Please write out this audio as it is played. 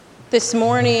This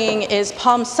morning is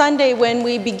Palm Sunday when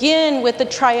we begin with the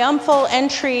triumphal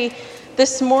entry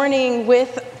this morning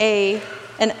with a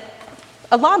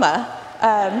llama.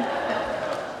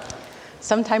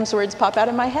 Sometimes words pop out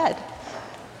of my head.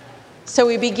 So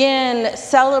we begin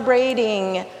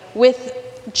celebrating with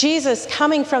Jesus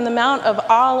coming from the Mount of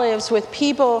Olives, with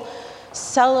people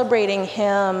celebrating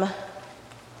him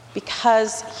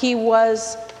because he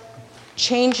was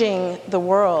changing the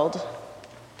world.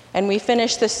 And we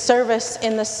finish this service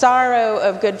in the sorrow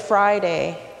of Good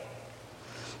Friday.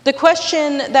 The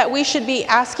question that we should be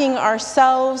asking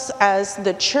ourselves as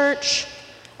the church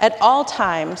at all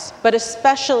times, but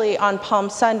especially on Palm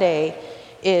Sunday,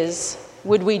 is,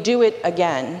 would we do it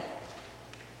again?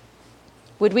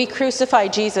 Would we crucify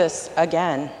Jesus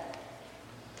again?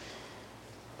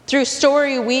 Through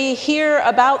story, we hear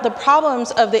about the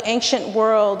problems of the ancient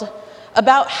world,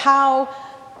 about how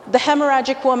the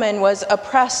hemorrhagic woman was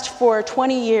oppressed for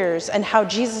 20 years and how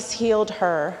Jesus healed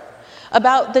her.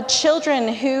 About the children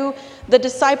who the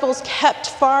disciples kept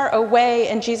far away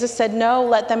and Jesus said, "No,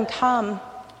 let them come."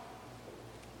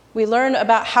 We learn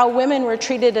about how women were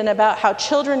treated and about how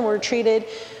children were treated.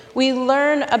 We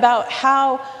learn about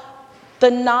how the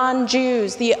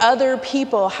non-Jews, the other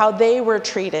people, how they were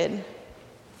treated.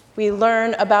 We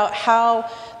learn about how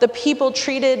the people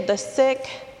treated the sick,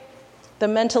 the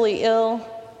mentally ill.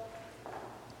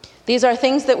 These are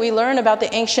things that we learn about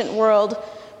the ancient world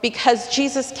because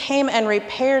Jesus came and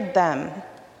repaired them.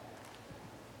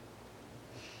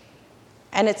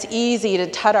 And it's easy to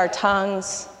tut our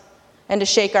tongues and to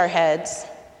shake our heads.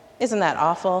 Isn't that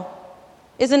awful?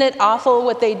 Isn't it awful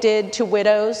what they did to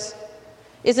widows?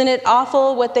 Isn't it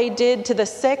awful what they did to the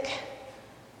sick,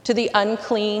 to the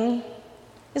unclean?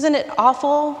 Isn't it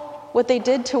awful what they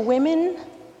did to women,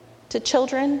 to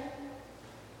children?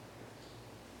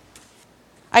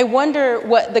 I wonder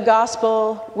what the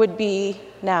gospel would be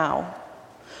now.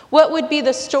 What would be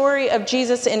the story of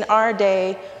Jesus in our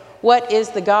day? What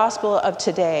is the gospel of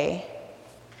today?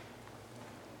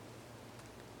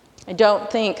 I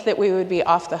don't think that we would be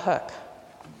off the hook.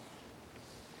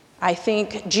 I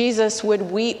think Jesus would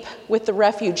weep with the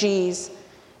refugees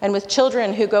and with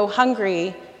children who go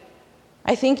hungry.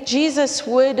 I think Jesus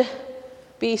would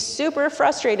be super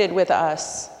frustrated with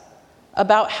us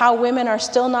about how women are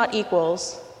still not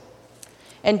equals.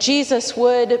 And Jesus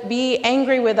would be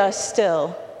angry with us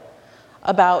still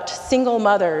about single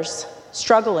mothers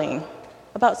struggling,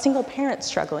 about single parents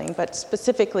struggling, but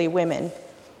specifically women.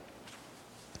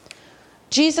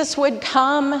 Jesus would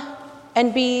come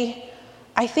and be,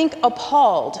 I think,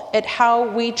 appalled at how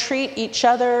we treat each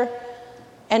other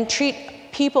and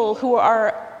treat people who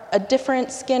are a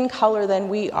different skin color than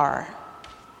we are.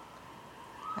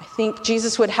 I think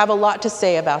Jesus would have a lot to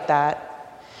say about that.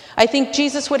 I think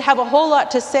Jesus would have a whole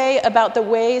lot to say about the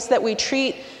ways that we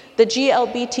treat the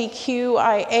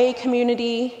GLBTQIA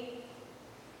community.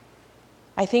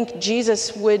 I think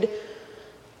Jesus would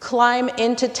climb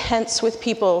into tents with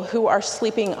people who are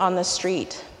sleeping on the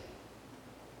street.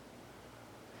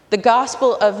 The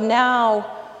gospel of now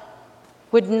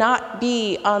would not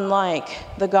be unlike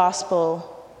the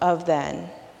gospel of then.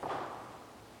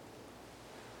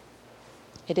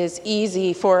 It is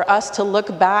easy for us to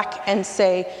look back and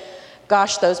say,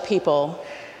 gosh, those people.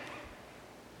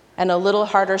 And a little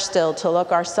harder still to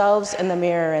look ourselves in the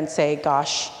mirror and say,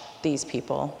 gosh, these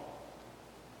people.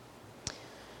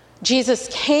 Jesus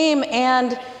came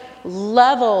and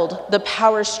leveled the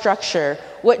power structure.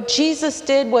 What Jesus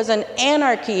did was an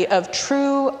anarchy of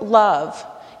true love.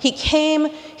 He came,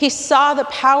 he saw the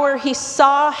power, he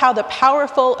saw how the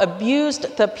powerful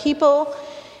abused the people,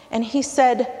 and he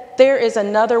said, there is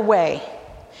another way.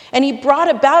 And he brought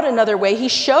about another way. He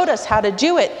showed us how to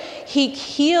do it. He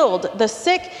healed the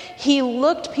sick. He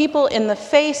looked people in the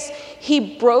face.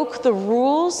 He broke the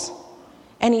rules.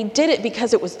 And he did it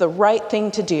because it was the right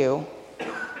thing to do.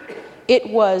 It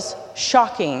was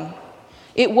shocking.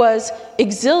 It was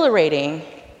exhilarating.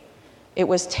 It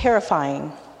was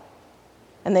terrifying.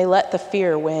 And they let the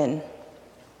fear win.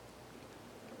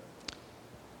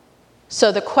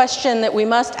 So the question that we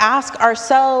must ask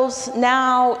ourselves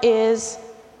now is,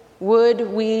 would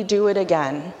we do it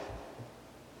again?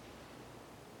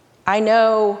 I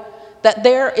know that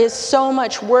there is so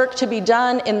much work to be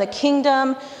done in the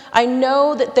kingdom. I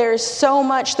know that there is so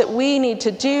much that we need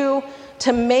to do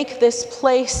to make this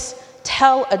place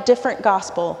tell a different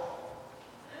gospel.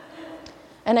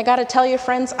 And I got to tell you,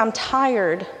 friends, I'm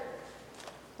tired.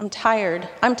 I'm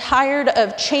tired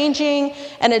of changing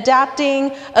and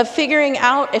adapting, of figuring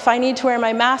out if I need to wear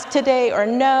my mask today or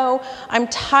no. I'm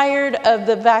tired of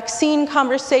the vaccine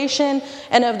conversation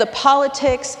and of the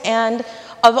politics and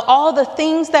of all the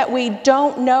things that we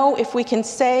don't know if we can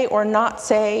say or not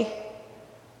say.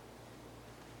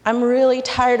 I'm really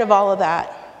tired of all of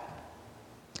that.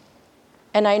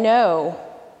 And I know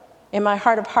in my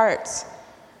heart of hearts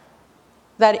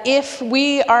that if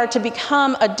we are to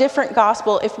become a different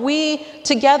gospel, if we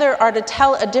together are to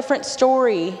tell a different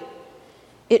story,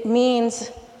 it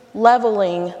means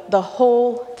leveling the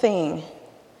whole thing.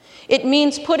 It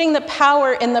means putting the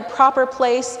power in the proper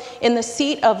place, in the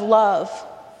seat of love.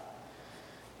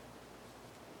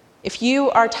 If you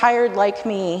are tired like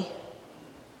me,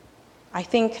 I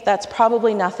think that's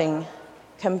probably nothing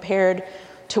compared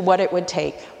to what it would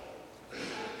take.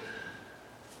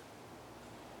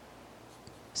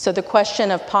 So the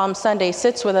question of Palm Sunday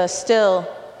sits with us still.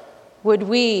 Would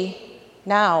we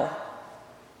now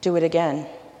do it again?